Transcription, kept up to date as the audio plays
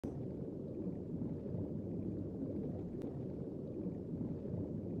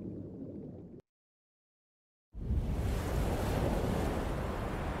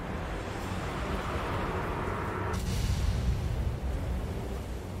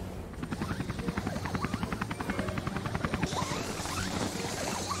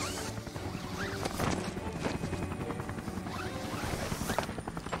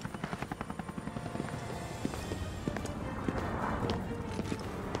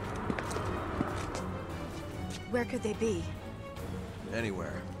Where could they be?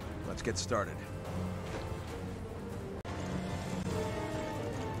 Anywhere. Let's get started.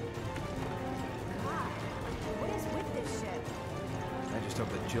 God, what is with this ship? I just hope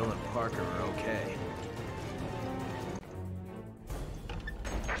that Jill and Parker are okay.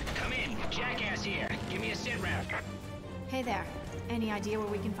 Come in, Jackass here. Give me a sit rep. Hey there. Any idea where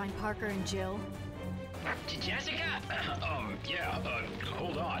we can find Parker and Jill? Jessica?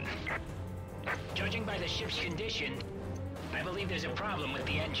 Hold on. Judging by the ship's condition, I believe there's a problem with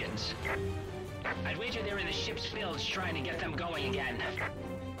the engines. I'd wager they're in the ship's bilge trying to get them going again.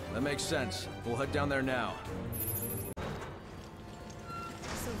 That makes sense. We'll head down there now.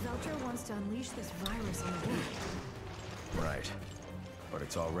 So Veltro wants to unleash this virus on the world. Right. But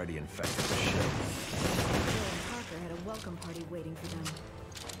it's already infected the ship. Jill and Parker had a welcome party waiting for them.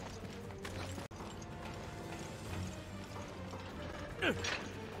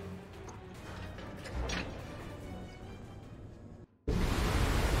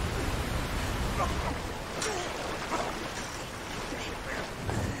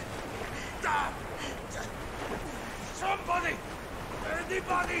 Somebody!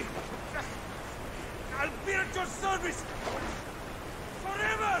 Anybody! I'll be at your service!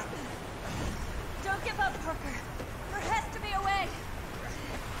 Forever! Don't give up, Parker. There has to be a way.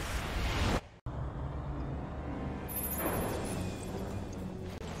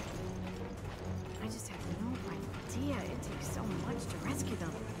 I just have no idea. It takes so much to rescue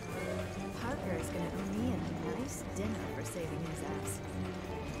them. Parker is gonna owe me a nice dinner for saving his ass.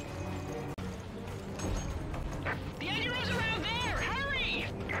 The Agiro's around there! Hurry!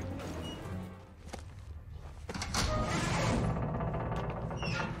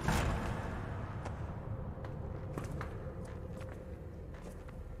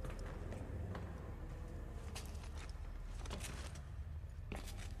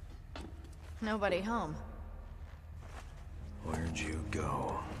 Nobody home. Where'd you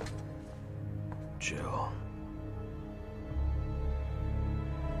go, Jill?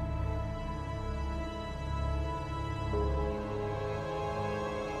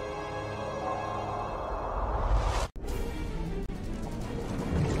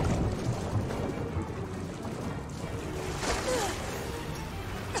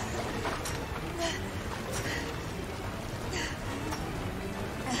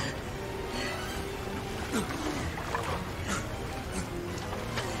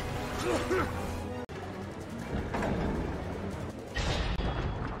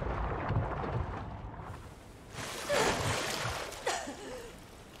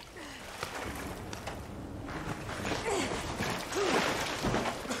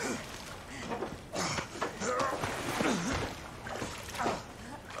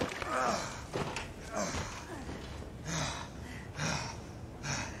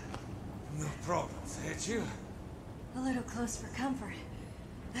 No problems, ain't you? A little close for comfort.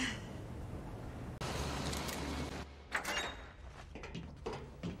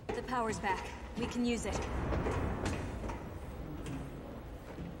 The power's back. We can use it.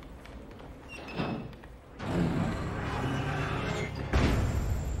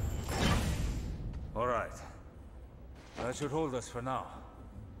 All right. That should hold us for now.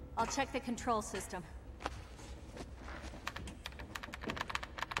 I'll check the control system.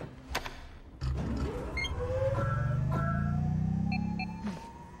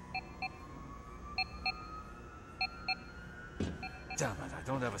 Damn it, I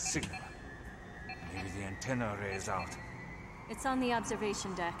don't have a signal. Maybe the antenna array is out. It's on the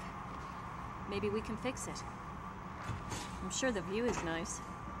observation deck. Maybe we can fix it. I'm sure the view is nice.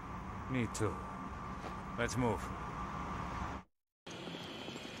 Me too. Let's move.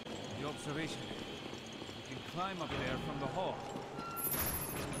 The observation deck. We can climb up there from the hall.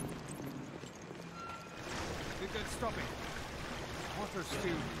 It's stopping. Water's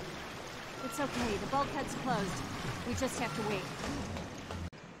still... It's okay. The bulkhead's closed. We just have to wait.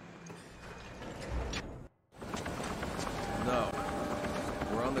 No.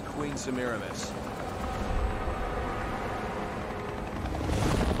 We're on the Queen Semiramis.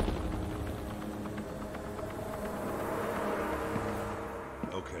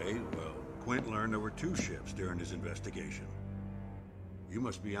 Okay, well, Quint learned there were two ships during his investigation. You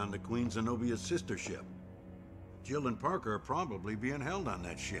must be on the Queen Zenobia's sister ship. Jill and Parker are probably being held on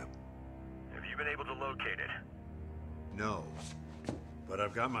that ship. Have you been able to locate it? No, but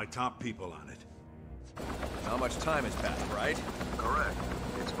I've got my top people on it. How much time has passed, right? Correct.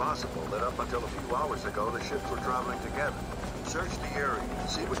 It's possible that up until a few hours ago, the ships were traveling together. Search the area and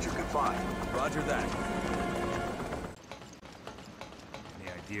see what you can find. Roger that. Any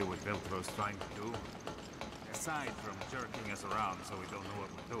idea what Veltro's trying to do? Aside from jerking us around so we don't know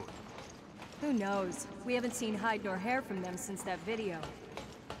what we're doing. Who knows? We haven't seen hide nor hair from them since that video.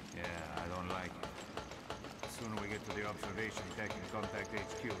 Yeah, I don't like it. The sooner we get to the observation deck and contact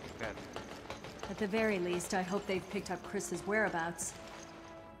HQ, the better. At the very least, I hope they've picked up Chris's whereabouts.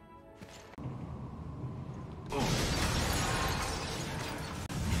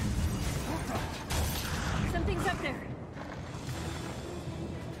 Something's up there!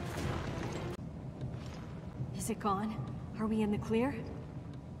 Is it gone? Are we in the clear?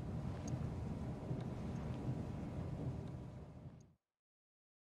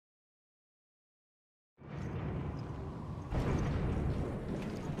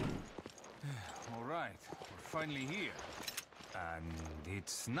 All right, we're finally here. And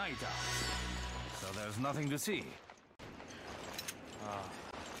it's night out, so there's nothing to see.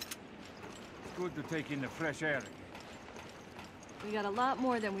 Good to take in the fresh air again. We got a lot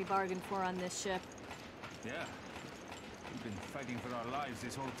more than we bargained for on this ship. Yeah, we've been fighting for our lives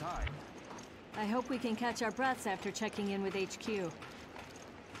this whole time. I hope we can catch our breaths after checking in with HQ.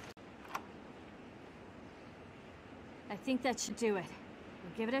 I think that should do it.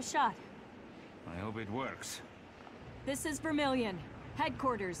 We'll give it a shot. I hope it works. This is Vermillion.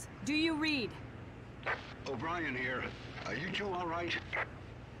 Headquarters. Do you read? O'Brien here. Are you two all right?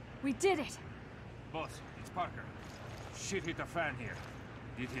 We did it! Boss, it's Parker. Shit hit the fan here.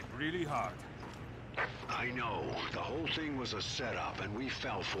 It hit really hard. I know. The whole thing was a setup, and we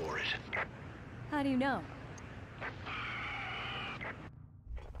fell for it. How do you know?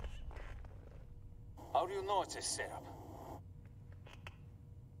 How do you know it's a setup?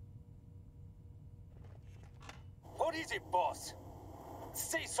 What is it, boss?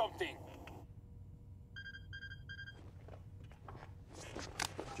 Say something!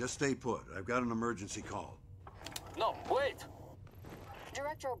 Just stay put. I've got an emergency call. No, wait!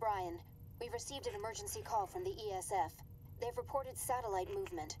 Director O'Brien, we've received an emergency call from the ESF. They've reported satellite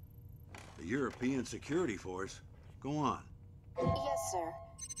movement. The European Security Force? Go on. Yes, sir.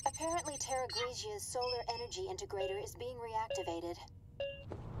 Apparently Terra Grigia's solar energy integrator is being reactivated.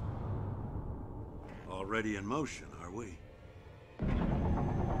 Already in motion, are we?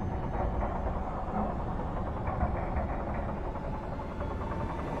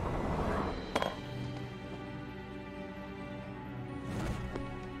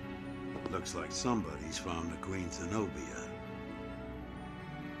 Looks like somebody's found the Queen Zenobia.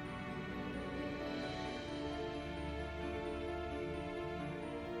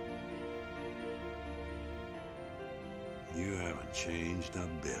 You haven't changed a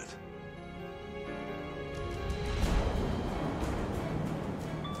bit.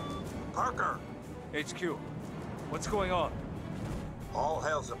 Parker! HQ, what's going on? All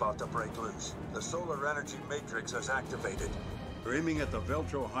hell's about to break loose. The solar energy matrix is activated. They're aiming at the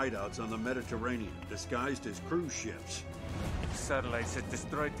Veltro hideouts on the Mediterranean, disguised as cruise ships. Satellites that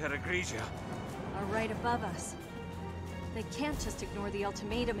destroyed Terra Grigia. Are right above us. They can't just ignore the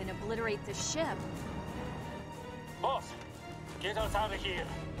ultimatum and obliterate the ship. Boss, get us out of here.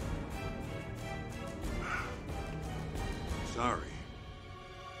 Sorry.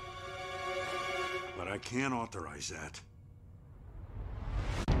 But I can't authorize that.